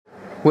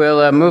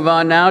We'll move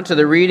on now to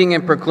the reading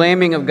and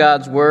proclaiming of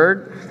God's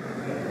Word.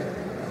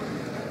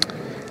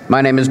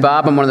 My name is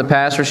Bob. I'm one of the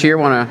pastors here.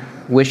 I want to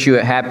wish you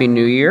a Happy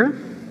New Year.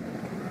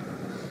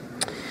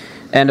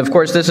 And of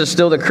course, this is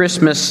still the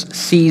Christmas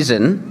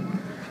season.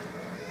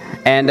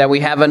 And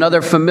we have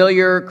another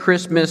familiar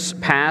Christmas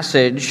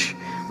passage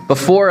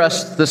before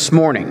us this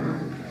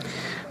morning.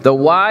 The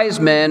wise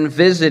men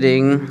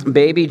visiting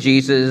baby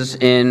Jesus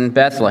in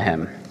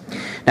Bethlehem.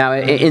 Now,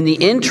 in the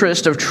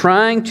interest of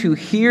trying to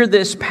hear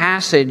this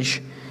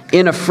passage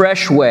in a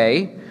fresh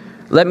way,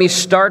 let me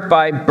start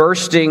by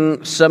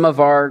bursting some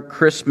of our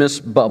Christmas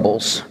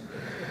bubbles.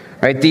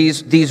 Right?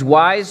 These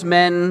wise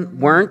men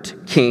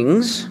weren't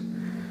kings.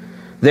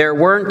 There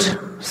weren't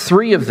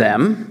three of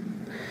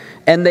them.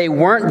 And they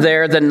weren't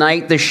there the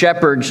night the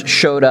shepherds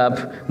showed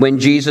up when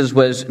Jesus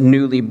was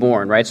newly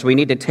born. Right? So we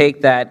need to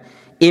take that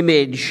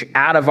image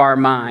out of our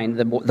mind.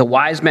 The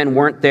wise men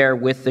weren't there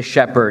with the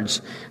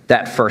shepherds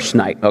that first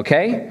night,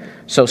 okay?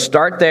 So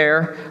start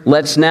there.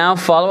 Let's now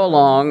follow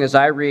along as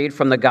I read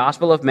from the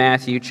Gospel of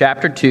Matthew,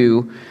 chapter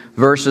 2,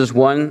 verses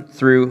 1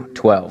 through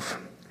 12.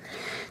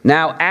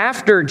 Now,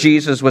 after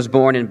Jesus was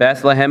born in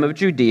Bethlehem of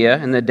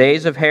Judea in the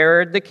days of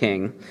Herod the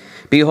king,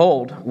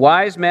 behold,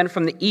 wise men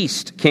from the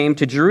east came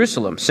to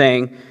Jerusalem,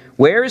 saying,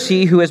 "Where is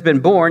he who has been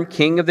born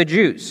King of the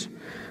Jews?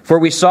 For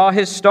we saw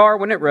his star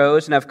when it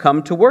rose and have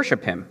come to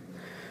worship him."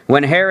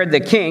 When Herod the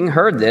king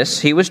heard this,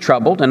 he was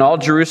troubled, and all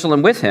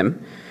Jerusalem with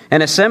him.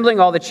 And assembling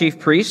all the chief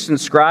priests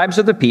and scribes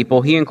of the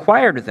people, he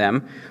inquired of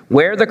them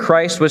where the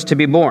Christ was to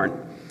be born.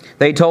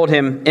 They told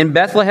him, "In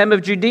Bethlehem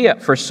of Judea,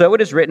 for so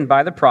it is written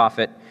by the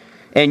prophet,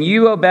 'And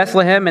you, O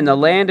Bethlehem, in the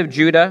land of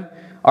Judah,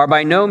 are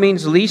by no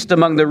means least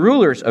among the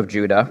rulers of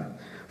Judah,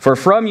 for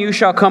from you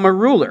shall come a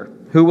ruler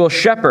who will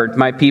shepherd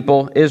my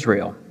people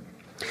Israel.'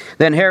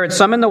 Then Herod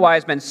summoned the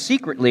wise men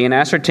secretly and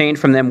ascertained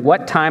from them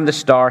what time the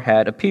star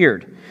had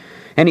appeared.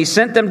 And he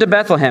sent them to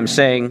Bethlehem,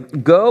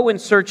 saying, 'Go and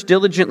search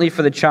diligently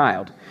for the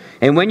child.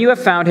 And when you have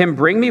found him,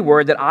 bring me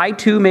word that I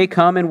too may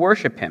come and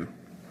worship him.'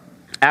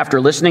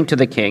 After listening to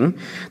the king,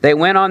 they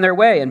went on their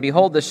way. And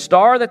behold, the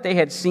star that they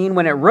had seen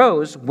when it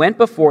rose went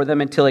before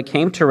them until it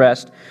came to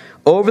rest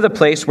over the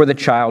place where the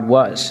child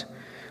was.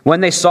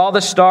 When they saw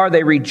the star,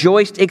 they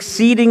rejoiced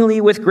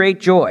exceedingly with great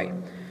joy.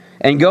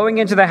 And going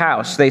into the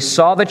house, they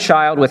saw the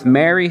child with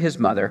Mary his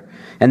mother,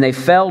 and they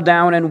fell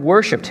down and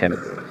worshipped him.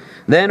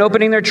 Then,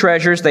 opening their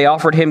treasures, they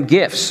offered him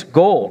gifts,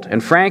 gold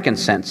and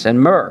frankincense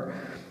and myrrh.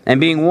 And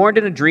being warned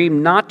in a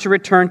dream not to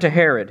return to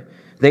Herod,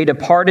 they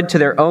departed to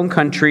their own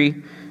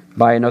country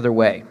by another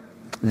way."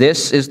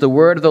 This is the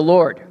word of the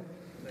Lord.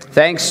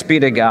 Thanks be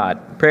to God.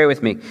 Pray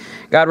with me.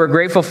 God, we're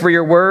grateful for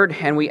your word,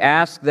 and we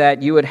ask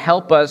that you would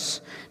help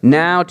us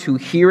now to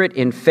hear it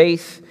in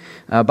faith,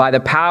 by the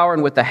power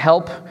and with the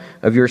help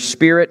of your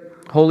Spirit.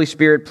 Holy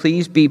Spirit,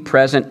 please be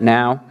present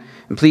now.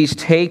 And please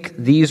take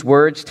these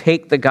words,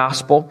 take the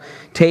gospel,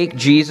 take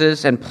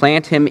Jesus and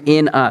plant him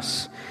in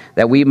us,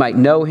 that we might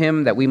know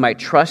him, that we might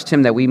trust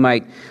him, that we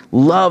might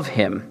love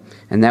him,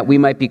 and that we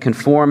might be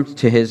conformed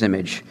to his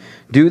image.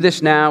 Do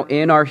this now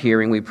in our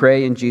hearing, we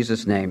pray in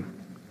Jesus' name.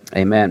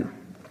 Amen.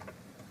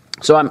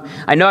 So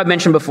I know I've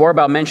mentioned before,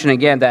 but I'll mention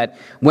again that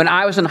when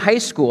I was in high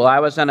school, I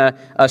was on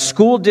a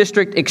school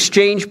district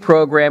exchange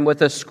program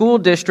with a school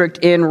district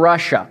in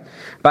Russia,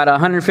 about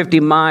 150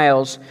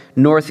 miles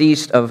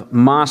northeast of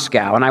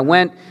Moscow. And I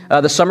went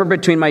the summer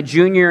between my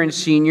junior and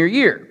senior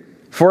year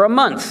for a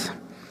month.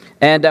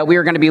 And we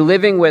were going to be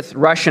living with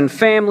Russian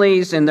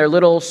families in their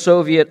little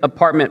Soviet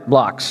apartment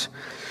blocks.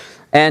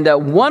 And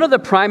one of the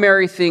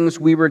primary things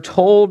we were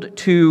told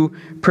to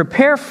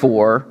prepare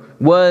for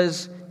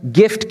was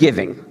gift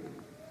giving.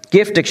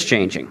 Gift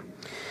exchanging.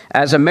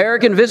 As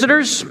American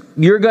visitors,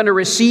 you're going to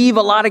receive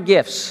a lot of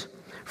gifts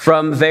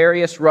from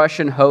various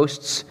Russian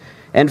hosts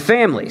and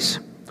families.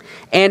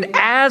 And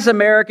as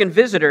American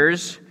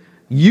visitors,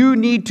 you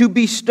need to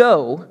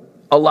bestow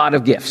a lot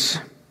of gifts.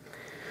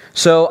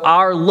 So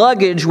our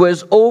luggage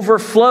was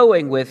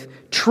overflowing with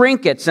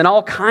trinkets and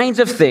all kinds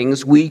of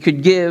things we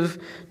could give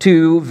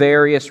to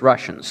various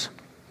Russians.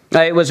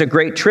 It was a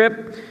great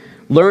trip,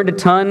 learned a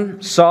ton,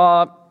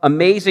 saw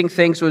amazing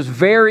things. It was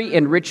very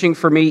enriching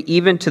for me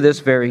even to this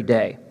very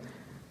day.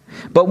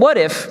 But what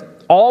if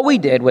all we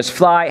did was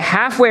fly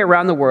halfway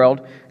around the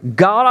world,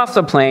 got off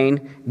the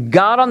plane,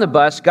 got on the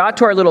bus, got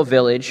to our little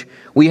village,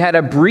 we had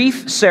a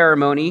brief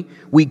ceremony,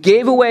 we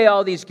gave away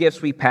all these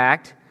gifts we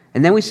packed,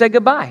 and then we said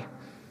goodbye.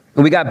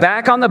 And we got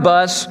back on the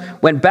bus,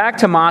 went back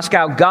to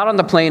Moscow, got on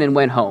the plane, and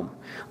went home.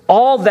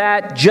 All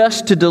that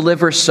just to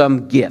deliver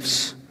some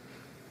gifts.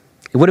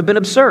 It would have been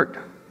absurd.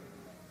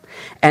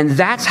 And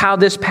that's how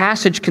this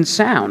passage can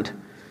sound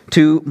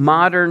to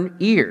modern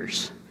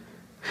ears.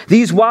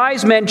 These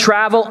wise men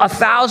travel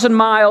 1,000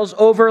 miles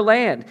over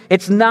land.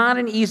 It's not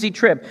an easy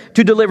trip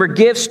to deliver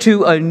gifts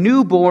to a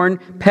newborn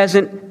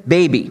peasant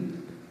baby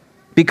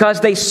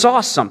because they saw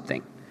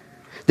something.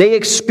 They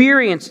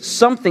experienced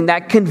something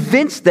that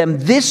convinced them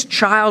this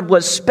child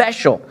was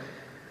special.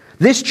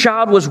 This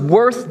child was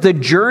worth the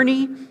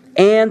journey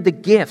and the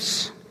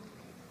gifts.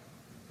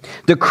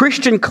 The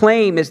Christian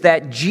claim is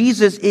that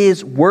Jesus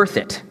is worth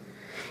it.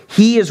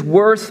 He is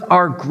worth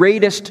our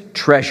greatest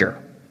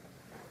treasure.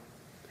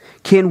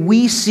 Can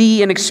we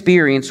see and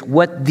experience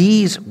what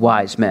these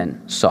wise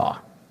men saw?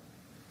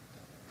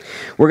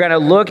 We're going to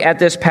look at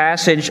this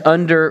passage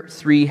under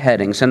three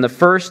headings. And the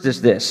first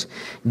is this: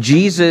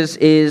 Jesus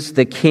is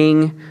the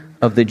King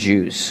of the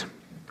Jews.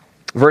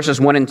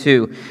 Verses 1 and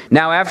 2.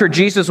 Now after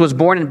Jesus was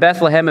born in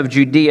Bethlehem of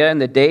Judea in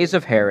the days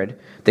of Herod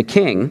the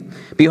king,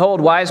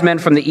 behold, wise men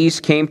from the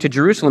east came to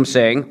Jerusalem,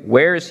 saying,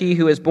 Where is he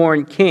who is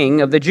born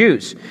King of the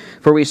Jews?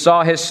 For we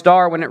saw his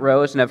star when it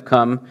rose and have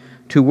come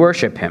to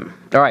worship him.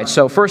 All right,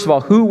 so first of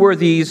all, who were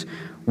these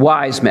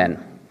wise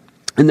men?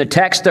 In the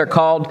text, they're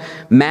called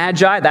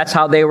magi. That's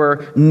how they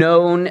were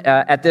known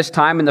at this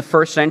time in the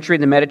first century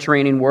in the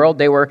Mediterranean world.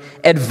 They were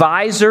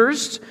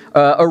advisors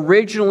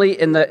originally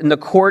in the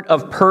court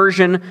of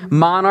Persian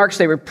monarchs.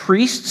 They were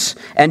priests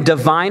and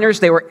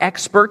diviners. They were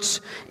experts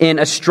in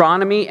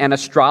astronomy and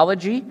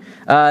astrology.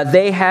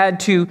 They had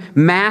to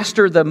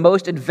master the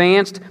most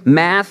advanced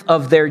math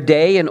of their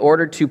day in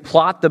order to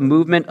plot the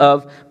movement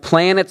of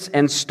planets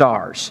and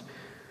stars.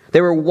 They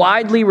were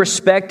widely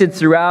respected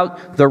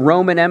throughout the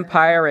Roman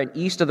Empire and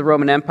east of the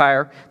Roman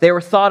Empire. They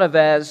were thought of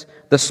as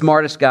the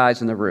smartest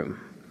guys in the room.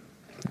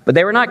 But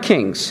they were not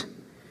kings.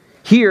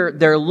 Here,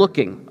 they're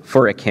looking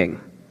for a king.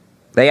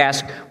 They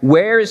ask,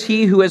 where is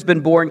he who has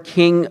been born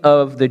King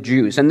of the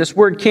Jews? And this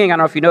word king, I don't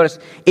know if you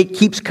noticed, it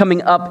keeps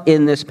coming up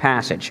in this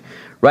passage,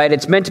 right?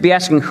 It's meant to be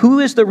asking, who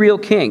is the real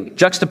king?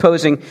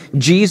 Juxtaposing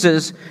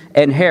Jesus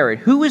and Herod.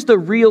 Who is the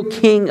real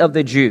king of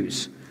the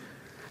Jews?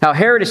 Now,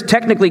 Herod is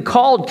technically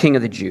called King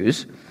of the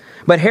Jews,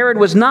 but Herod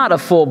was not a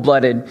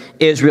full-blooded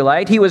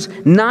Israelite. He was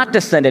not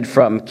descended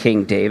from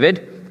King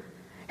David.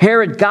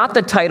 Herod got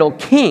the title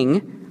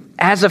king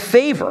as a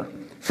favor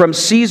from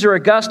Caesar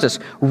Augustus.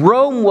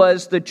 Rome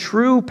was the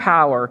true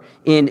power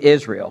in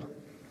Israel.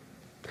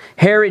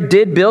 Herod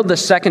did build the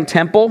second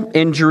temple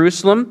in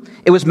Jerusalem.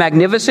 It was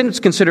magnificent. It's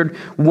considered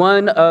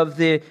one of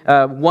the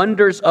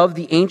wonders of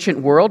the ancient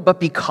world. But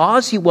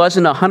because he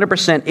wasn't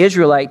 100%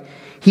 Israelite,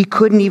 he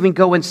couldn't even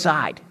go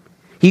inside.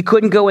 He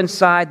couldn't go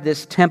inside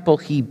this temple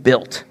he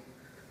built.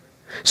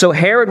 So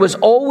Herod was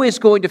always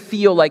going to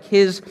feel like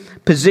his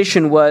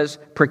position was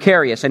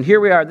precarious. And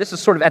here we are. This is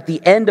sort of at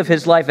the end of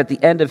his life, at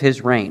the end of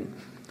his reign.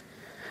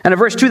 And in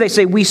verse 2, they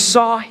say, we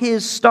saw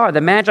his star.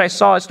 The Magi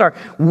saw his star.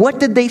 What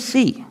did they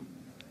see?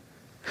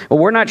 Well,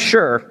 we're not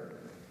sure.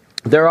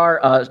 There are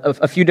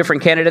a few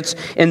different candidates.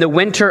 In the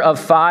winter of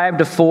 5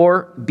 to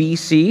 4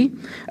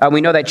 BC,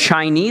 we know that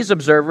Chinese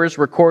observers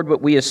record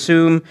what we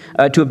assume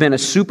to have been a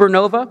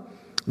supernova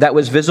that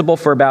was visible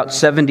for about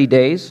 70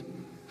 days.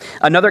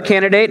 Another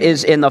candidate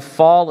is in the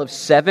fall of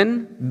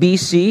 7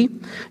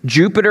 BC.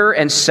 Jupiter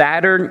and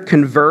Saturn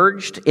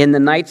converged in the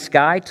night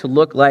sky to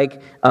look like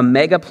a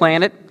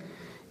megaplanet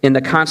in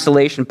the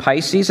constellation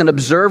Pisces. An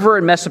observer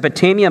in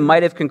Mesopotamia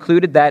might have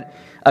concluded that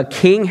a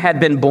king had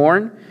been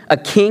born, a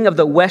king of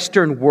the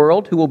Western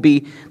world who will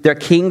be their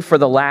king for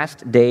the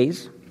last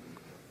days.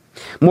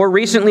 More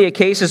recently, a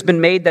case has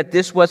been made that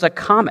this was a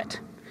comet,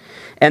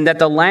 and that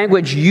the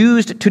language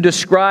used to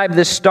describe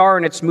this star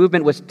and its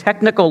movement was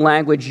technical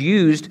language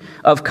used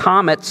of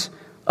comets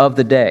of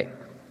the day.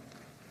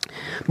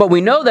 But we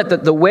know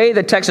that the way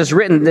the text is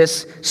written,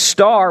 this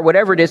star,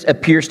 whatever it is,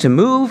 appears to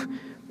move.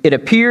 It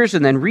appears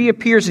and then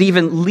reappears. It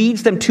even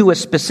leads them to a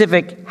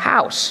specific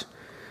house.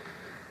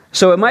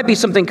 So it might be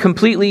something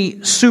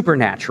completely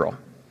supernatural.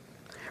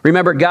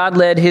 Remember, God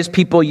led his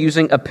people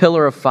using a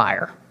pillar of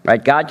fire,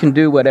 right? God can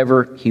do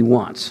whatever he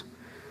wants.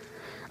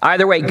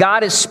 Either way,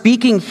 God is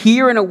speaking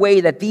here in a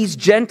way that these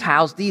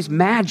Gentiles, these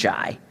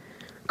magi,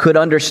 could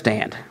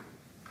understand.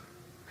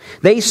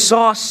 They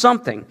saw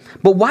something,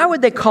 but why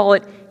would they call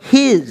it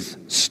his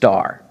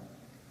star?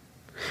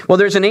 Well,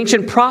 there's an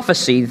ancient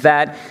prophecy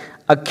that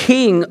a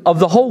king of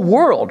the whole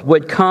world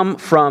would come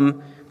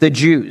from the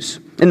Jews.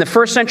 In the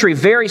first century,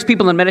 various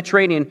people in the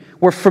Mediterranean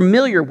were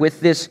familiar with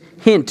this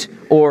hint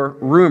or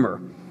rumor.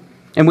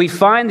 And we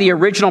find the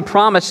original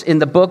promise in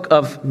the book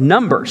of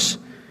Numbers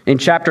in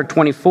chapter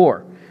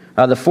 24,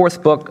 the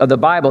fourth book of the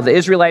Bible. The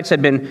Israelites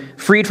had been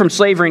freed from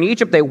slavery in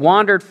Egypt. They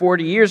wandered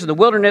 40 years in the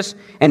wilderness,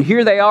 and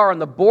here they are on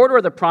the border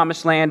of the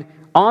promised land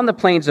on the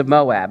plains of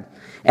Moab.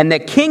 And the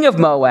king of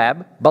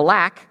Moab,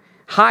 Balak,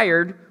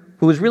 hired,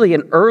 who was really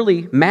an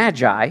early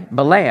magi,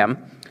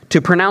 Balaam,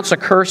 to pronounce a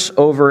curse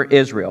over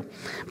Israel.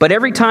 But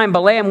every time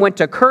Balaam went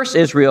to curse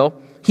Israel,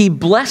 he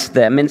blessed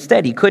them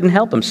instead. He couldn't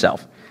help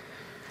himself.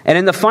 And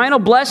in the final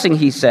blessing,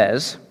 he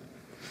says,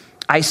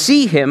 I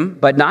see him,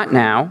 but not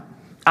now.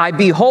 I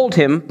behold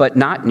him, but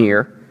not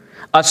near.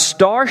 A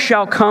star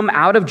shall come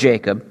out of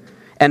Jacob,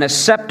 and a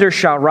scepter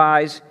shall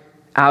rise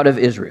out of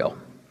Israel.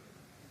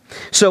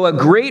 So a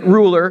great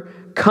ruler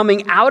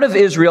coming out of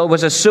Israel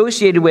was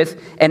associated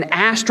with an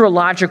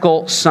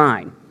astrological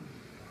sign.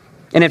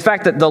 And in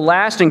fact, the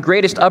last and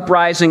greatest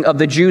uprising of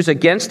the Jews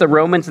against the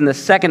Romans in the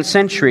 2nd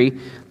century,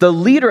 the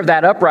leader of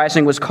that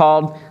uprising was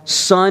called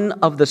Son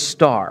of the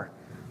Star,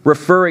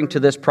 referring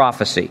to this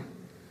prophecy.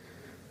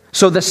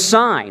 So the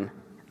sign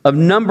of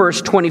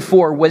Numbers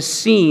 24 was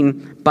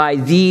seen by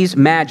these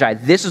magi.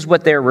 This is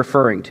what they're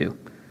referring to.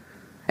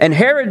 And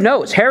Herod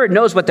knows. Herod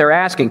knows what they're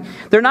asking.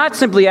 They're not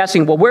simply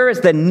asking, well, where is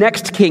the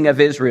next king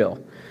of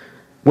Israel?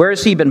 Where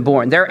has he been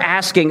born? They're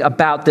asking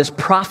about this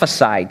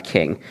prophesied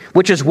king,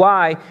 which is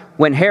why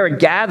when Herod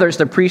gathers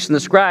the priests and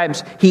the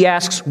scribes, he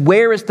asks,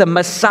 where is the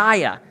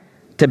Messiah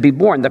to be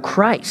born, the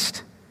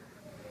Christ?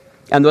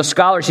 And those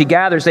scholars he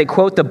gathers, they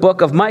quote the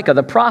book of Micah,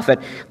 the prophet.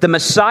 The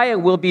Messiah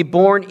will be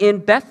born in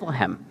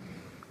Bethlehem.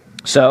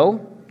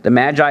 So the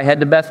Magi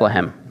head to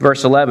Bethlehem.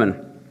 Verse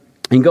 11,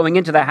 and going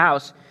into the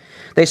house,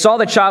 they saw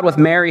the child with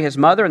Mary, his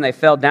mother, and they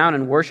fell down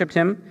and worshipped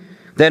him.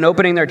 Then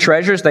opening their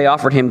treasures, they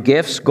offered him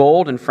gifts,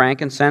 gold and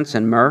frankincense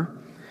and myrrh.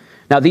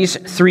 Now these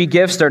three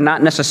gifts, they're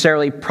not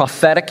necessarily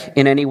prophetic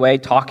in any way,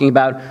 talking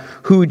about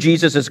who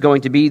Jesus is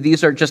going to be.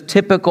 These are just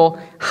typical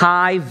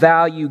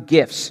high-value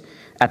gifts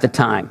at the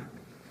time.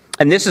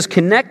 And this is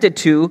connected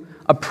to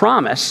a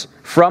promise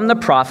from the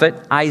prophet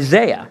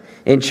Isaiah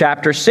in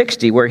chapter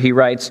 60, where he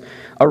writes,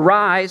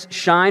 "Arise,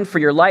 shine, for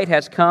your light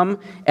has come,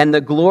 and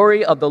the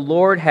glory of the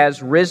Lord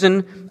has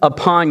risen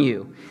upon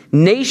you.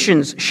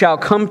 Nations shall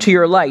come to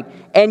your light,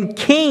 and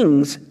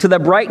kings to the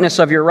brightness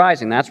of your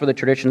rising." That's where the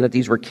tradition that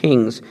these were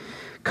kings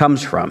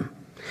comes from.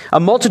 "A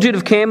multitude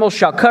of camels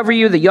shall cover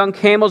you, the young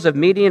camels of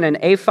Midian and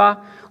Ephah.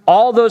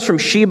 All those from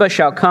Sheba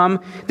shall come.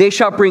 They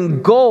shall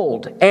bring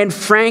gold and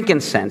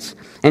frankincense,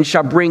 and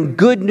shall bring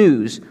good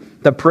news,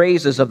 the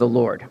praises of the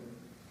Lord."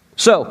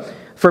 So,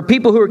 for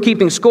people who are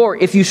keeping score,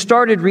 if you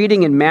started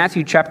reading in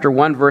Matthew chapter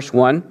 1, verse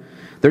 1,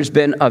 there's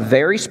been a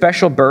very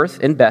special birth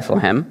in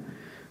Bethlehem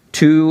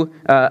to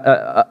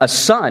a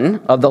son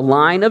of the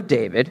line of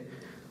David.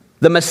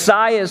 The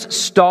Messiah's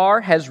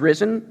star has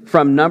risen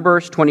from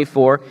Numbers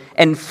 24,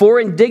 and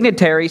foreign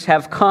dignitaries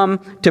have come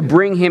to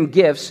bring him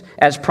gifts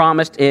as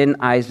promised in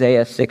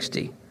Isaiah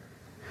 60.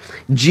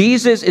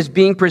 Jesus is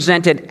being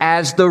presented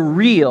as the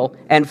real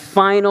and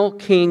final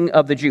king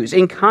of the Jews.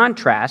 In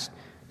contrast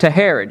to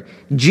Herod,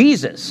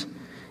 Jesus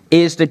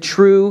is the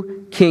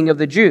true king of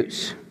the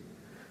Jews.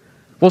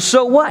 Well,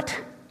 so what?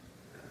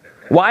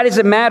 Why does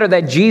it matter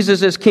that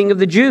Jesus is king of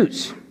the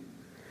Jews?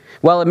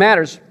 Well, it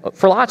matters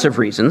for lots of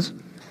reasons.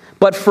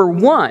 But for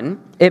one,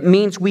 it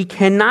means we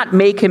cannot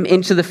make him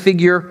into the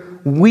figure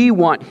we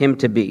want him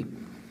to be.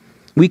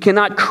 We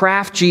cannot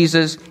craft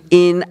Jesus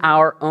in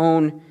our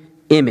own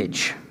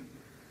image.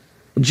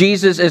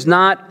 Jesus is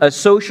not a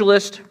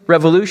socialist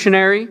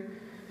revolutionary.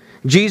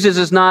 Jesus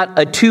is not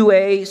a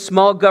 2A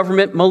small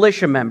government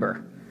militia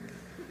member.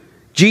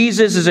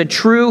 Jesus is a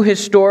true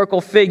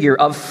historical figure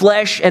of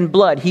flesh and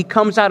blood. He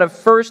comes out of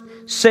first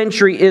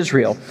century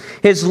Israel.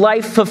 His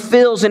life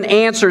fulfills and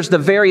answers the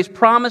various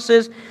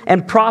promises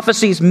and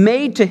prophecies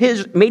made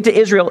to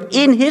Israel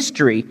in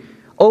history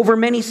over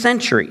many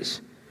centuries.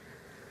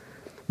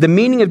 The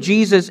meaning of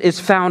Jesus is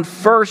found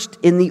first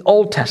in the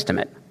Old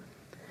Testament,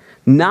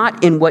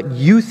 not in what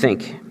you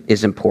think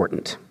is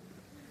important.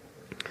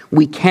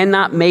 We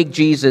cannot make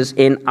Jesus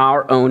in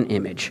our own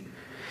image.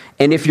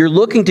 And if you're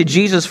looking to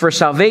Jesus for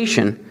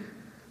salvation,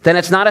 then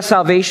it's not a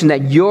salvation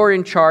that you're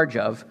in charge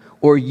of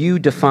or you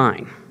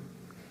define.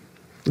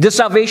 This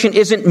salvation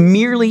isn't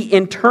merely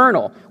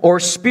internal or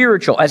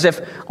spiritual, as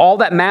if all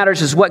that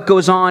matters is what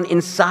goes on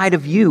inside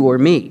of you or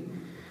me.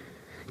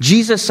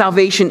 Jesus'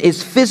 salvation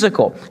is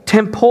physical,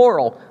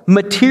 temporal,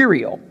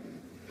 material.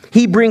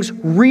 He brings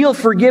real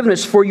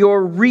forgiveness for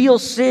your real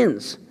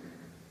sins,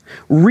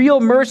 real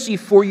mercy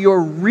for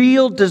your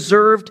real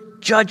deserved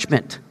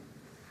judgment.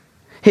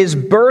 His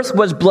birth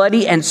was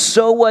bloody, and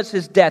so was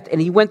his death,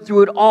 and he went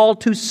through it all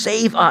to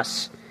save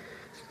us.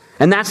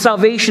 And that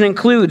salvation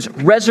includes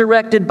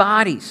resurrected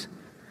bodies,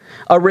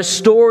 a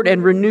restored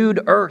and renewed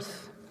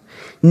earth,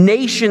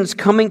 nations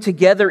coming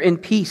together in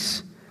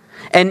peace,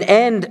 an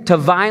end to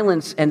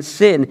violence and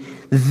sin.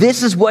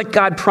 This is what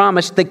God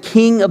promised the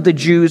King of the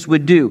Jews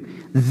would do.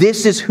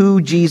 This is who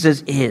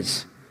Jesus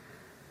is.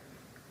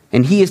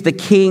 And he is the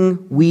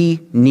king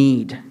we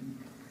need.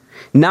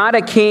 Not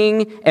a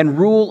king and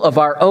rule of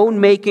our own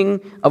making,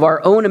 of our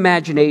own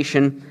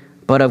imagination,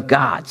 but of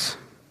God's.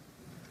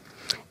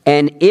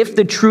 And if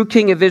the true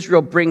king of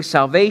Israel brings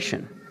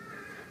salvation,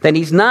 then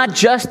he's not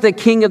just the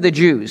king of the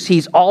Jews,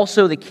 he's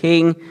also the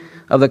king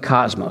of the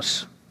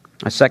cosmos.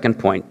 A second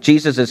point,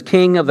 Jesus is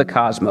king of the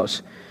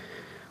cosmos.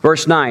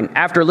 Verse 9,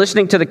 after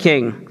listening to the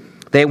king,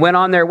 they went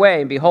on their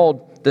way, and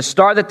behold, the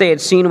star that they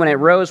had seen when it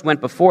rose went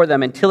before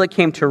them until it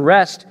came to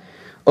rest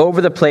over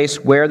the place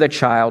where the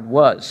child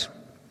was.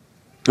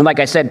 And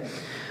like I said,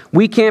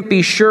 we can't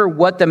be sure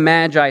what the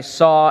Magi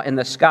saw in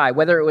the sky,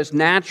 whether it was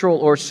natural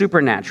or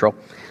supernatural.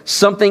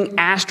 Something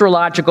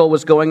astrological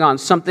was going on,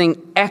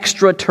 something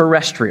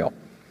extraterrestrial.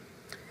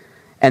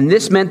 And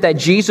this meant that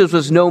Jesus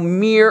was no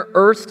mere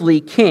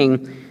earthly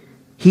king.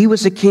 He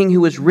was a king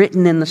who was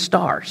written in the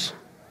stars.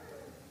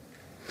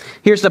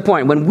 Here's the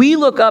point. When we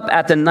look up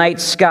at the night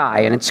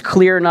sky and it's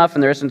clear enough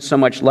and there isn't so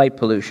much light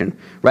pollution,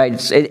 right?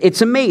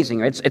 It's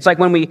amazing. It's like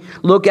when we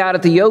look out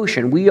at the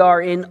ocean, we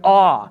are in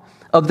awe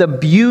of the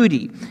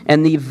beauty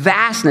and the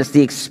vastness,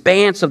 the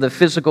expanse of the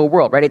physical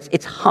world, right?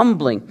 It's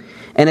humbling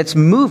and it's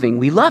moving.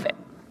 We love it.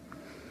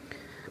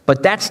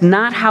 But that's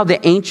not how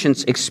the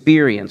ancients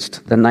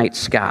experienced the night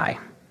sky.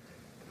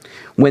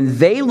 When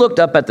they looked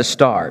up at the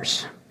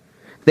stars,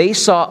 they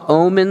saw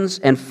omens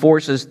and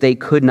forces they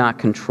could not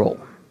control.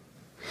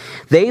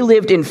 They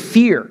lived in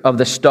fear of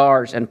the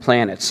stars and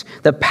planets,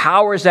 the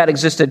powers that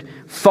existed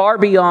far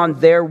beyond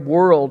their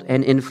world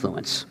and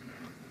influence.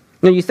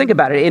 Now, you think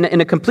about it,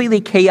 in a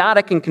completely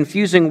chaotic and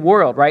confusing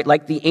world, right,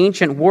 like the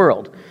ancient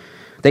world,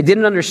 they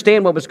didn't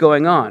understand what was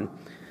going on.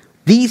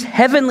 These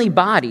heavenly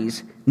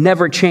bodies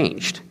never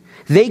changed.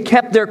 They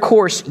kept their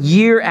course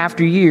year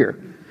after year.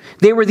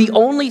 They were the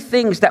only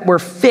things that were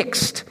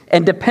fixed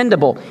and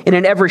dependable in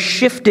an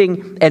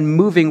ever-shifting and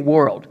moving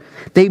world.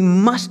 They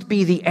must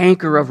be the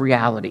anchor of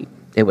reality,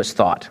 it was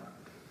thought.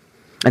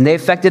 And they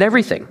affected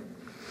everything.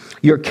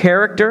 Your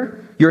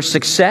character, your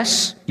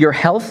success, your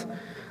health,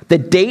 the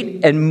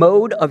date and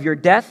mode of your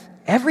death,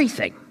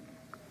 everything.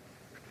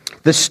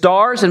 The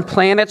stars and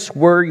planets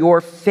were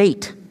your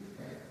fate.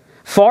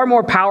 Far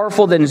more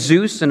powerful than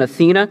Zeus and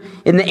Athena,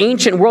 in the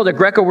ancient world, the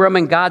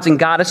Greco-Roman gods and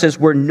goddesses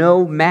were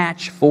no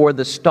match for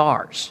the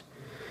stars.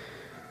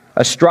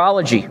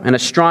 Astrology and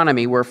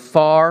astronomy were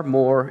far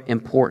more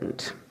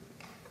important.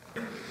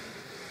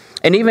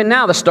 And even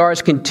now, the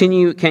stars can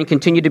continue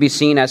to be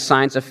seen as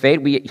signs of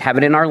fate. We have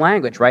it in our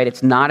language, right?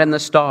 It's not in the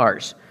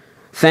stars.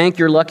 Thank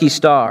your lucky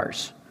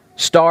stars.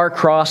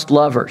 Star-crossed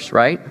lovers,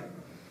 right?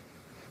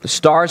 The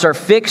stars are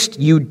fixed.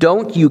 You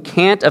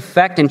can't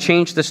affect and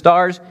change the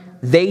stars.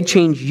 They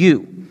change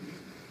you.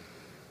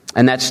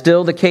 And that's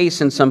still the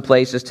case in some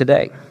places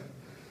today.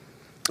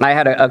 I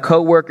had a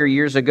co-worker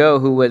years ago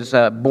who was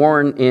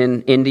born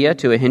in India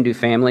to a Hindu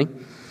family.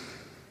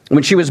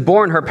 When she was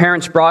born, her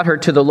parents brought her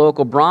to the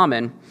local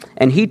Brahmin,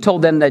 and he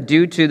told them that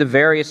due to the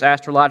various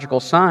astrological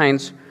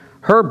signs,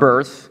 her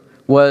birth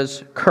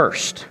was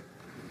cursed.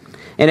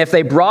 And if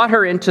they brought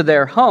her into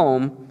their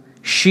home,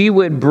 she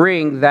would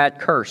bring that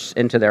curse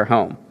into their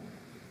home.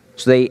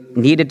 So they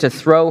needed to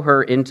throw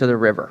her into the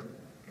river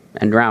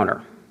and drown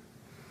her.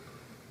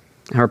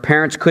 Her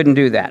parents couldn't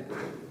do that.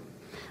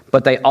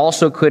 But they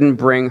also couldn't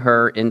bring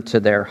her into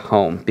their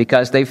home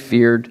because they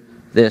feared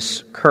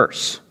this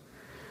curse.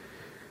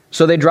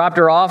 So they dropped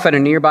her off at a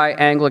nearby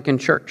Anglican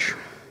church,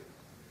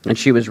 and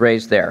she was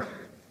raised there.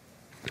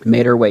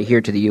 Made her way here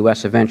to the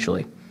U.S.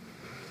 eventually.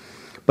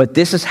 But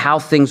this is how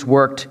things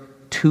worked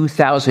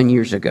 2,000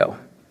 years ago.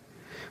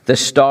 The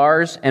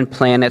stars and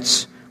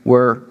planets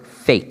were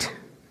fate.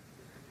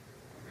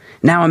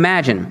 Now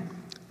imagine,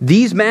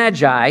 these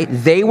magi,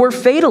 they were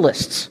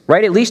fatalists,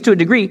 right? At least to a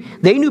degree.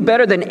 They knew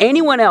better than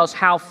anyone else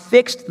how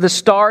fixed the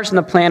stars and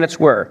the planets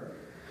were.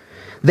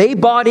 They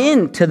bought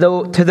into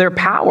their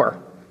power.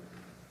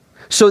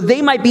 So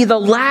they might be the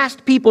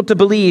last people to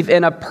believe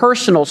in a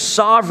personal,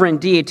 sovereign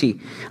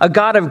deity, a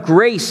God of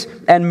grace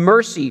and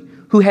mercy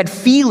who had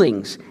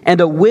feelings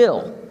and a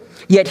will.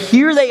 Yet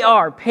here they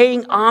are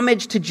paying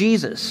homage to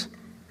Jesus.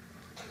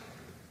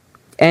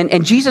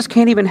 And Jesus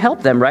can't even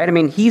help them, right? I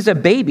mean, he's a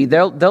baby.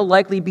 They'll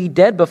likely be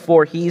dead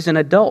before he's an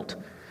adult.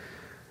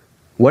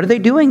 What are they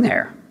doing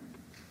there?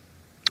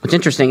 It's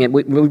interesting.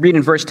 We read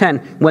in verse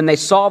 10, when they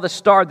saw the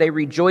star, they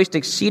rejoiced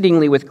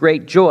exceedingly with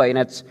great joy. And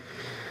it's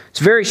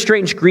very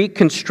strange Greek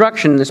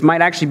construction. This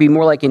might actually be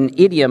more like an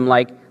idiom,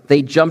 like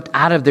they jumped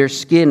out of their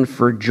skin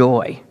for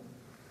joy.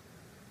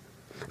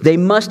 They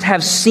must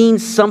have seen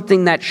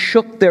something that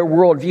shook their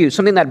worldview,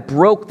 something that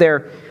broke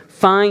their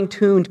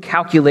fine-tuned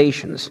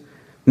calculations,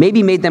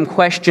 maybe made them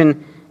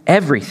question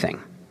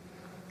everything.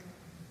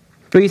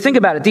 When you think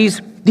about it,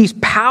 these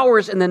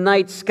powers in the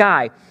night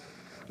sky,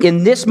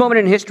 in this moment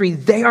in history,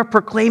 they are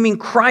proclaiming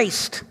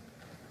Christ.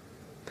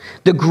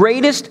 The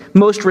greatest,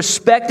 most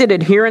respected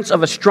adherents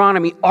of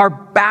astronomy are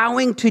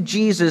bowing to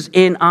Jesus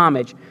in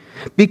homage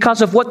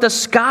because of what the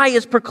sky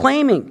is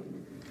proclaiming.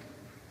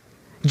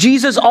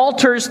 Jesus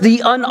alters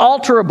the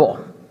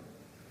unalterable.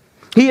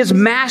 He is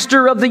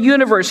master of the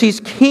universe. He's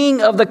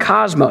king of the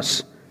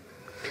cosmos.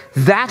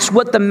 That's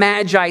what the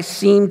Magi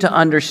seem to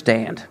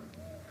understand.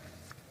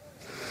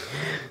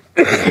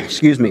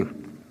 Excuse me.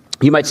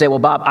 You might say, well,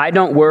 Bob, I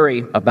don't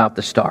worry about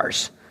the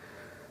stars.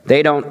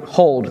 They don't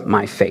hold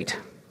my fate.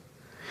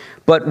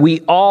 But we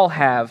all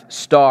have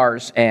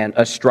stars and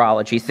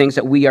astrology, things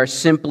that we are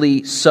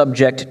simply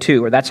subject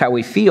to, or that's how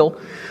we feel.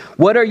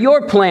 What are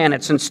your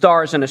planets and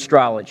stars and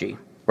astrology,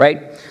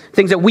 right?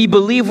 Things that we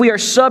believe we are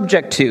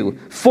subject to,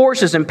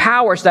 forces and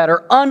powers that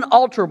are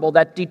unalterable,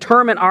 that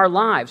determine our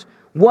lives.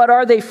 What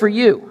are they for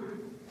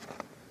you?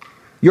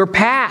 Your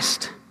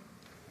past,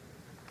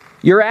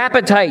 your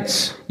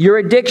appetites, your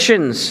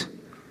addictions,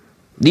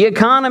 the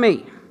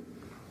economy,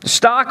 the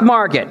stock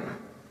market,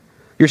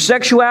 your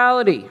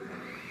sexuality,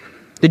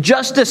 the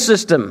justice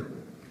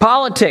system,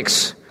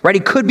 politics, right?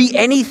 It could be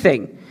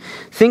anything.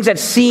 Things that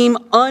seem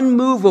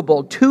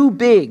unmovable, too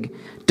big,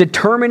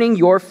 determining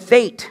your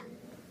fate.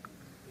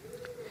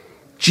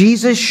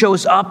 Jesus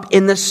shows up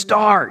in the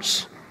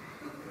stars.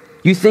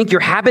 You think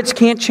your habits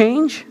can't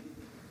change?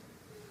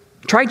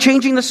 Try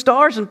changing the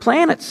stars and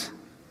planets.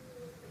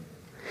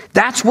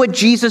 That's what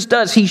Jesus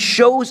does. He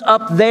shows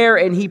up there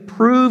and he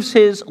proves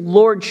his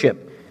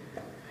lordship.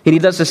 And he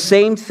does the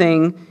same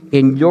thing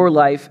in your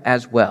life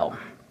as well.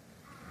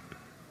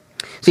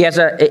 See,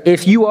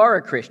 if you are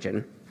a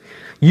Christian,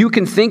 you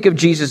can think of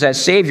Jesus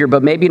as Savior,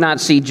 but maybe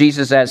not see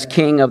Jesus as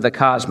King of the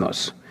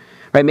cosmos.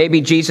 Right?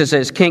 Maybe Jesus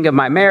is King of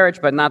my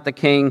marriage, but not the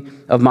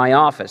King of my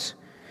office.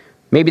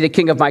 Maybe the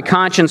king of my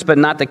conscience, but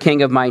not the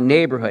king of my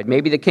neighborhood.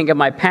 Maybe the king of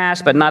my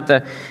past, but not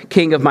the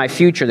king of my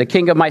future. The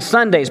king of my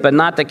Sundays, but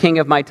not the king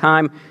of my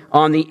time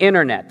on the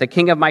internet. The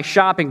king of my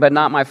shopping, but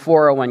not my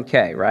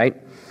 401k, right?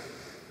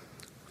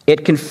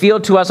 It can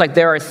feel to us like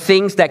there are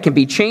things that can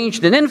be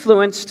changed and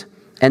influenced,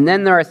 and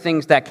then there are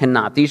things that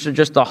cannot. These are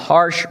just the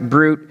harsh,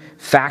 brute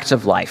facts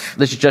of life.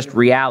 This is just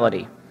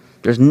reality.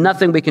 There's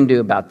nothing we can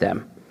do about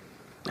them.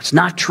 It's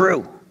not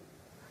true.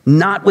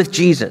 Not with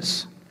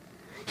Jesus.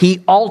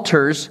 He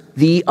alters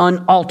the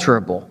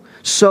unalterable.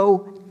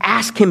 So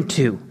ask him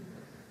to.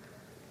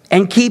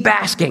 And keep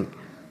asking.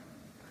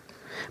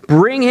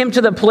 Bring him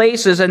to the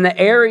places and the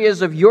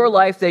areas of your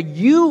life that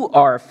you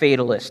are a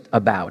fatalist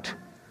about.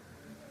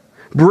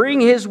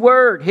 Bring his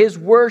word, his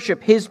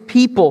worship, his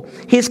people,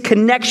 his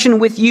connection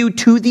with you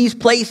to these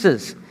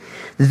places.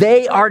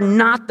 They are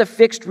not the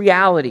fixed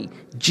reality.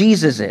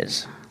 Jesus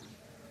is.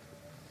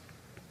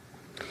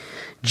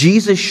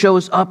 Jesus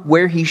shows up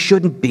where he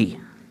shouldn't be.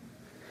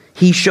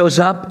 He shows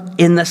up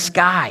in the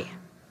sky.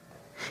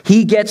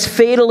 He gets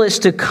fatalists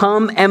to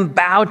come and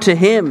bow to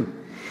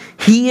him.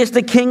 He is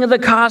the king of the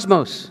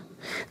cosmos.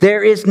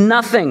 There is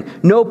nothing,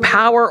 no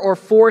power or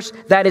force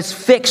that is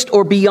fixed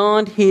or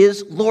beyond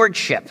his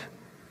lordship.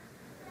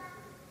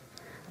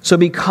 So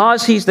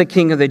because he's the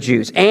king of the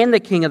Jews and the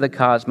king of the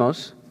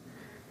cosmos,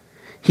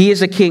 he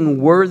is a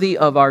king worthy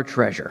of our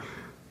treasure.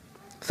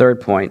 Third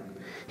point,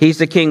 he's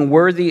the king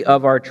worthy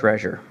of our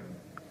treasure.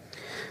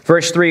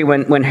 Verse 3,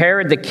 when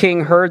Herod the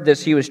king heard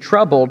this, he was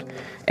troubled,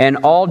 and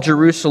all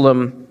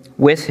Jerusalem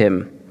with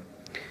him.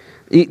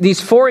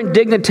 These foreign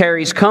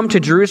dignitaries come to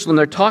Jerusalem.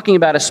 They're talking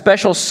about a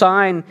special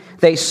sign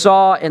they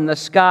saw in the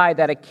sky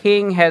that a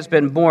king has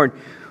been born.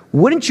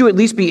 Wouldn't you at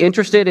least be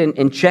interested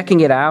in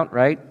checking it out,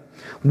 right?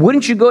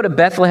 Wouldn't you go to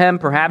Bethlehem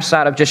perhaps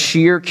out of just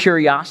sheer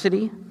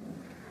curiosity?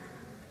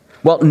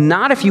 Well,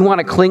 not if you want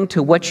to cling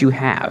to what you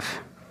have.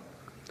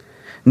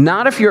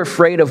 Not if you're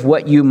afraid of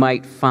what you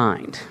might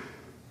find.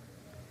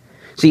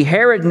 See,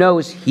 Herod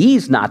knows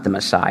he's not the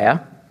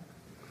Messiah.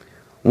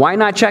 Why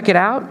not check it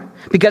out?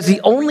 Because the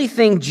only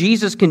thing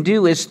Jesus can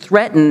do is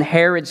threaten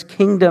Herod's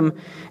kingdom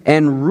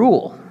and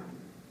rule.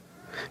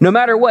 No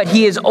matter what,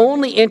 he is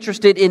only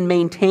interested in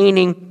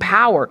maintaining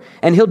power,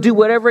 and he'll do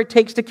whatever it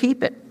takes to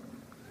keep it.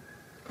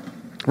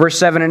 Verse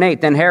 7 and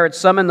 8, then Herod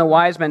summoned the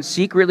wise men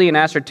secretly and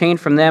ascertained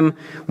from them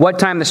what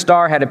time the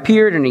star had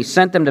appeared, and he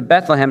sent them to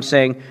Bethlehem,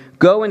 saying,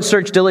 go and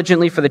search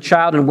diligently for the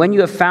child, and when you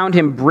have found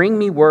him, bring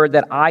me word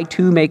that I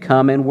too may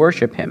come and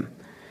worship him.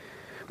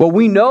 Well,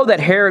 we know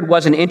that Herod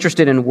wasn't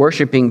interested in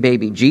worshiping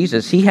baby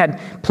Jesus. He had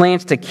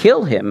plans to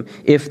kill him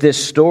if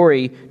this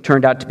story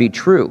turned out to be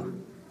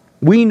true.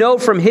 We know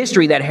from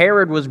history that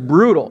Herod was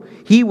brutal.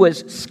 He was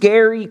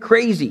scary,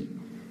 crazy.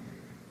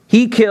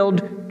 He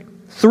killed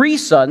 3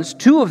 sons,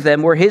 2 of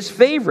them were his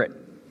favorite.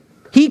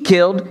 He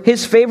killed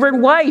his favorite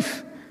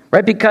wife,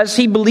 right? Because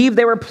he believed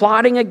they were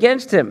plotting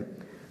against him.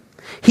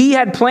 He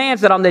had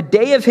plans that on the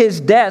day of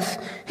his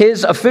death,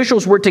 his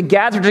officials were to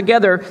gather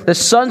together the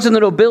sons of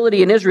the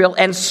nobility in Israel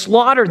and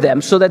slaughter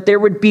them so that there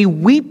would be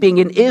weeping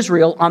in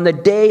Israel on the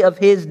day of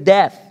his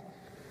death.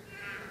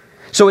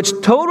 So it's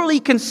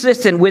totally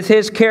consistent with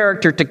his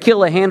character to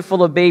kill a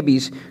handful of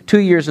babies 2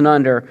 years and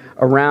under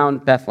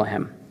around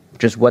Bethlehem,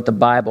 which is what the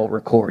Bible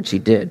records he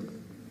did.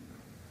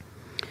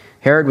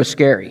 Herod was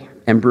scary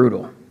and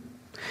brutal.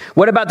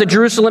 What about the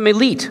Jerusalem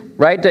elite,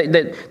 right?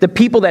 The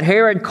people that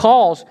Herod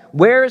calls,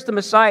 where is the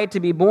Messiah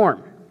to be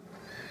born?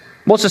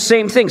 Well, it's the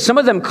same thing. Some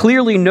of them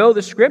clearly know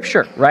the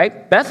scripture,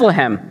 right?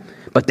 Bethlehem,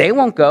 but they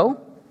won't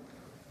go.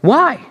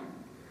 Why?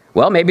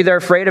 Well, maybe they're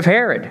afraid of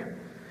Herod.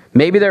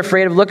 Maybe they're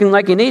afraid of looking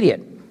like an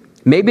idiot.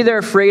 Maybe they're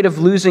afraid of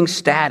losing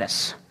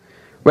status.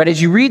 Right? As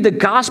you read the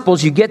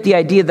Gospels, you get the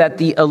idea that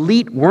the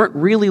elite weren't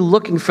really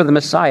looking for the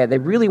Messiah. They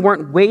really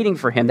weren't waiting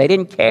for him. They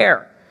didn't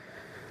care.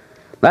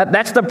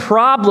 That's the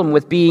problem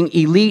with being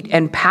elite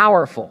and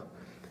powerful.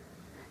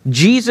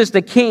 Jesus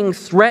the King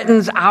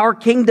threatens our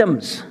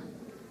kingdoms.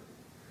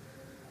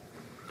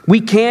 We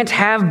can't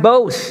have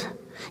both.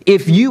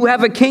 If you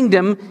have a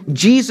kingdom,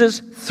 Jesus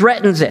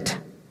threatens it.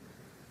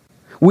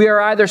 We are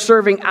either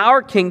serving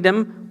our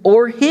kingdom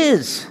or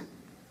his.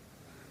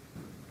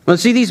 Well,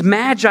 see, these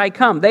magi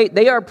come.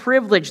 They are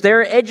privileged. They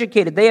are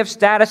educated. They have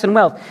status and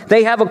wealth.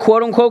 They have a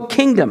quote-unquote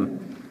kingdom.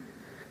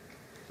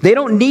 They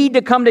don't need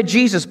to come to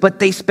Jesus, but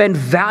they spend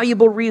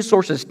valuable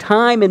resources,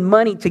 time and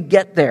money to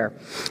get there.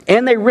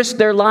 And they risk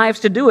their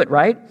lives to do it,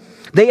 right?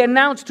 They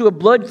announce to a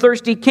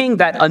bloodthirsty king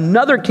that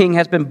another king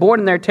has been born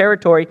in their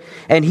territory,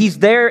 and he's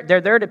there.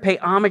 They're there to pay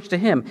homage to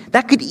him.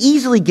 That could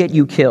easily get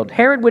you killed.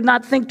 Herod would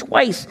not think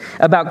twice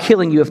about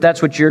killing you if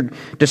that's what you're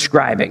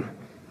describing.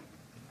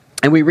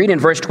 And we read in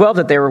verse 12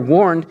 that they were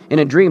warned in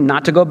a dream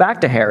not to go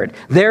back to Herod.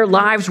 Their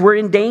lives were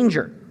in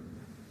danger.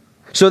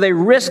 So they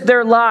risked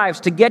their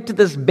lives to get to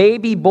this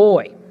baby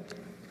boy.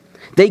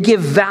 They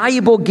give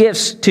valuable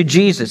gifts to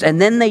Jesus,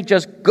 and then they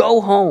just go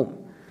home.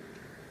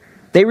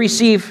 They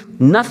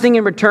receive nothing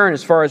in return,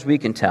 as far as we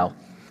can tell,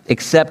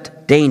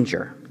 except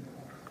danger.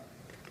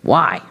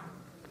 Why?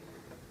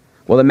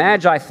 Well, the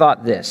Magi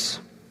thought this: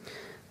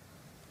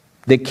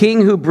 the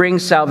king who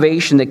brings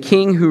salvation, the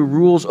king who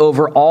rules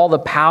over all the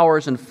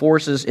powers and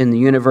forces in the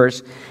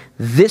universe,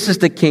 this is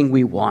the king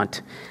we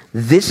want.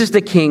 This is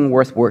the king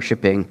worth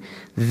worshiping.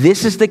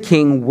 This is the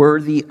king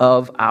worthy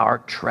of our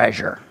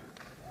treasure.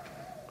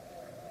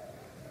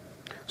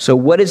 So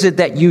what is it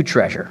that you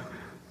treasure?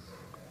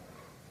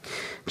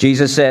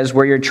 Jesus says,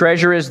 where your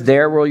treasure is,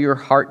 there will your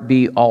heart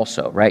be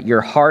also, right?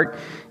 Your heart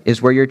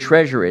is where your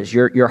treasure is.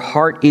 Your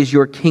heart is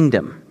your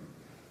kingdom.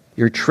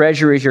 Your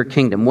treasure is your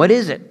kingdom. What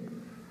is it?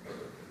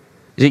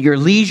 Is it your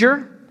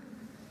leisure,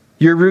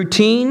 your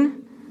routine,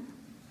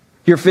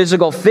 your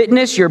physical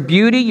fitness, your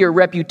beauty, your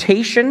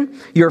reputation,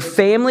 your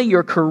family,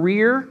 your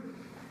career,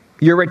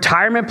 your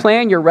retirement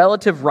plan, your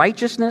relative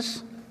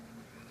righteousness?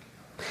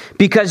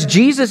 Because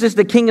Jesus is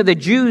the King of the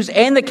Jews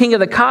and the King of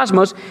the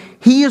cosmos,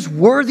 he is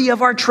worthy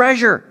of our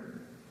treasure.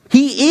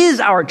 He is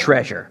our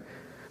treasure.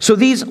 So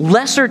these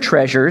lesser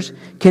treasures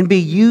can be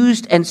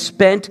used and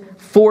spent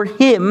for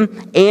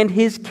him and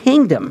his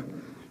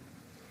kingdom.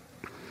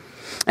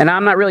 And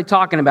I'm not really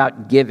talking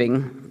about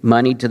giving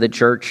money to the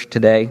church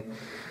today.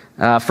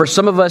 For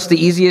some of us, the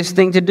easiest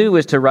thing to do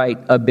is to write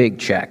a big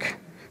check,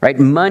 right?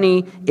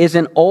 Money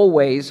isn't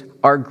always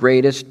our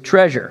greatest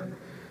treasure.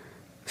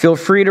 Feel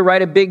free to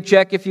write a big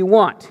check if you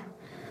want,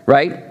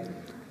 right?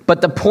 But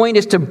the point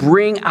is to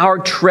bring our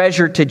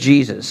treasure to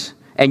Jesus.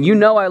 And you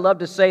know I love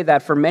to say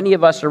that for many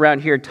of us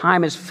around here,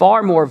 time is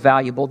far more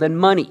valuable than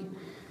money.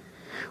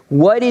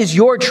 What is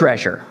your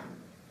treasure?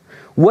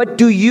 What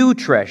do you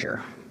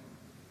treasure?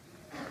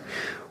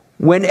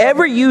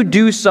 Whenever you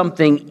do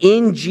something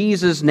in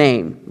Jesus'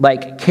 name,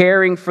 like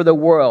caring for the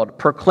world,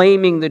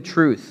 proclaiming the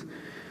truth,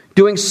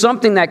 doing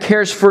something that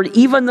cares for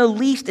even the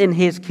least in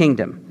his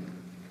kingdom,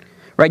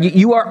 right?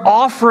 You are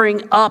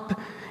offering up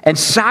and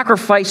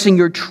sacrificing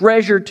your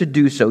treasure to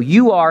do so.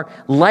 You are,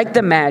 like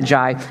the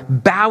Magi,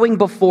 bowing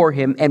before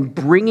him and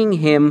bringing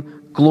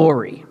him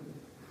glory.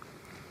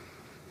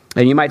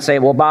 And you might say,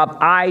 well, Bob,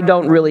 I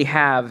don't really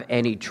have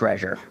any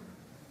treasure.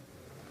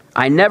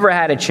 I never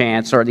had a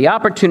chance, or the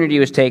opportunity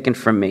was taken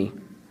from me.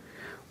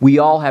 We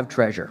all have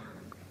treasure.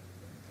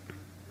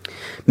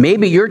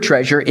 Maybe your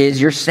treasure is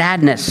your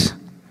sadness,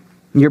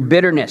 your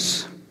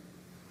bitterness.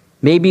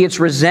 Maybe it's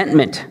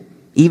resentment,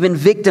 even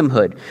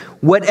victimhood.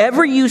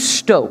 Whatever you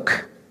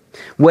stoke,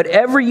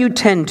 whatever you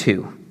tend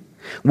to,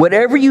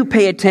 whatever you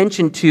pay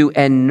attention to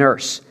and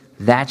nurse,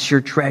 that's your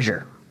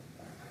treasure.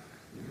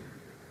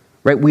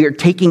 Right? We are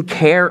taking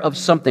care of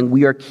something.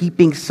 We are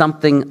keeping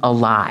something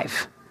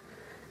alive.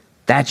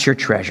 That's your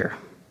treasure.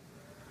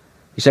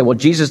 You say, well,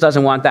 Jesus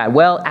doesn't want that.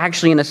 Well,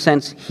 actually, in a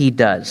sense, he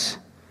does.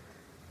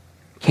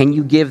 Can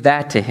you give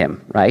that to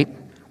him, right?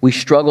 We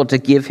struggle to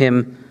give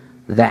him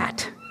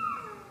that.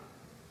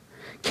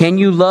 Can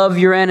you love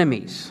your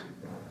enemies?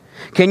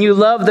 Can you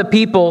love the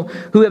people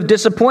who have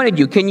disappointed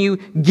you? Can you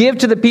give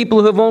to the people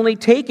who have only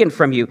taken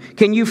from you?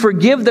 Can you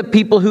forgive the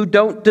people who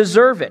don't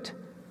deserve it?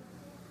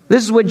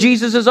 This is what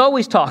Jesus is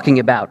always talking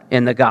about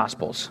in the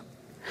Gospels.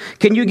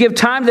 Can you give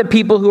time to the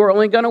people who are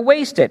only going to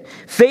waste it?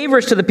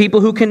 Favors to the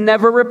people who can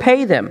never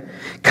repay them?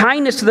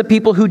 Kindness to the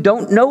people who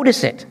don't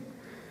notice it?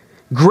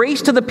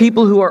 Grace to the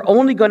people who are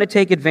only going to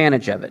take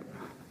advantage of it?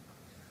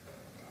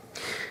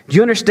 Do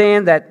you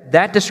understand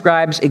that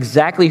describes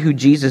exactly who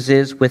Jesus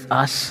is with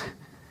us?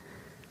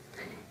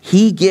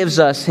 He gives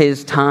us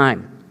his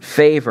time,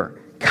 favor,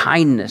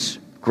 kindness,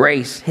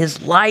 grace,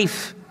 his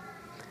life.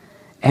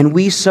 And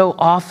we so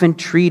often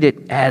treat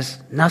it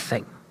as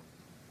nothing.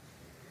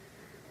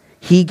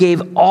 He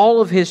gave all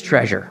of his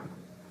treasure,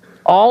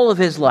 all of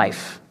his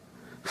life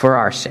for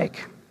our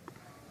sake.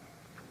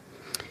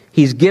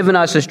 He's given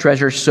us his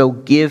treasure, so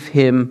give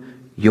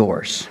him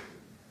yours.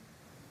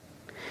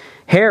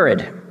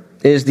 Herod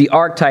is the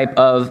archetype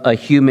of a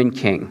human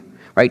king,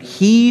 right?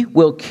 He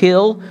will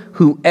kill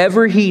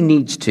whoever he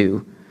needs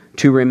to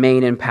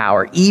remain in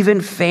power, even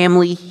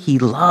family he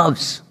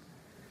loves.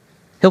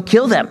 He'll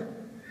kill them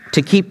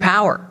to keep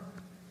power.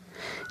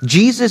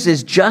 Jesus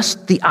is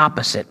just the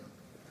opposite.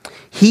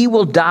 He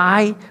will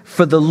die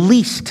for the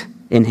least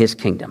in his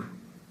kingdom.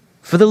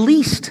 For the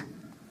least.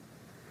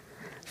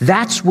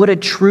 That's what a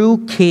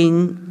true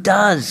king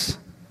does.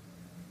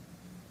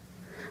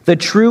 The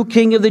true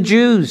king of the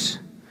Jews.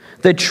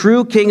 The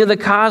true king of the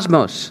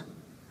cosmos.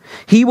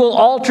 He will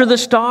alter the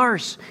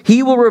stars.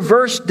 He will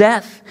reverse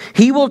death.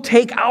 He will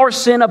take our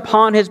sin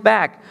upon his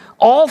back.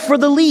 All for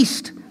the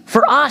least.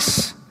 For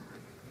us.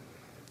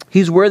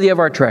 He's worthy of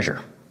our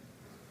treasure.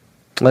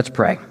 Let's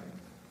pray.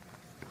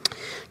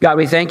 God,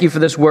 we thank you for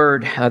this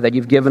word that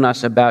you've given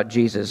us about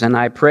Jesus. And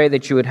I pray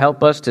that you would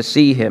help us to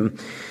see him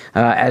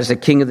as the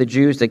King of the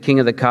Jews, the King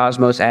of the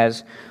cosmos,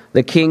 as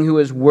the King who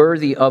is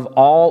worthy of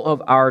all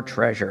of our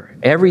treasure.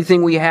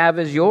 Everything we have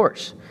is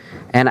yours.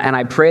 And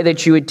I pray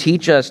that you would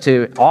teach us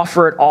to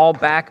offer it all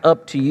back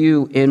up to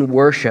you in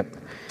worship.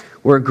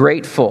 We're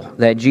grateful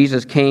that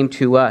Jesus came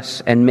to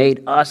us and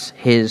made us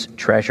his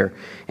treasure,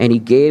 and he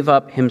gave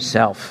up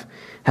himself.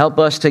 Help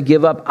us to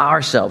give up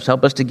ourselves.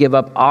 Help us to give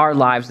up our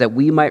lives that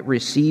we might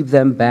receive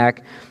them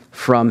back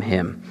from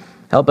him.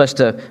 Help us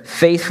to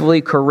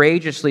faithfully,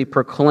 courageously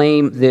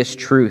proclaim this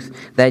truth,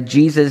 that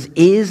Jesus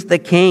is the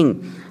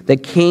King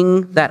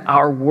that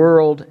our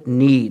world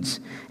needs,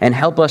 and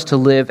help us to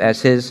live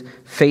as his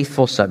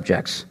faithful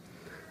subjects.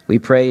 We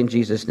pray in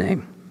Jesus'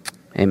 name.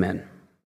 Amen.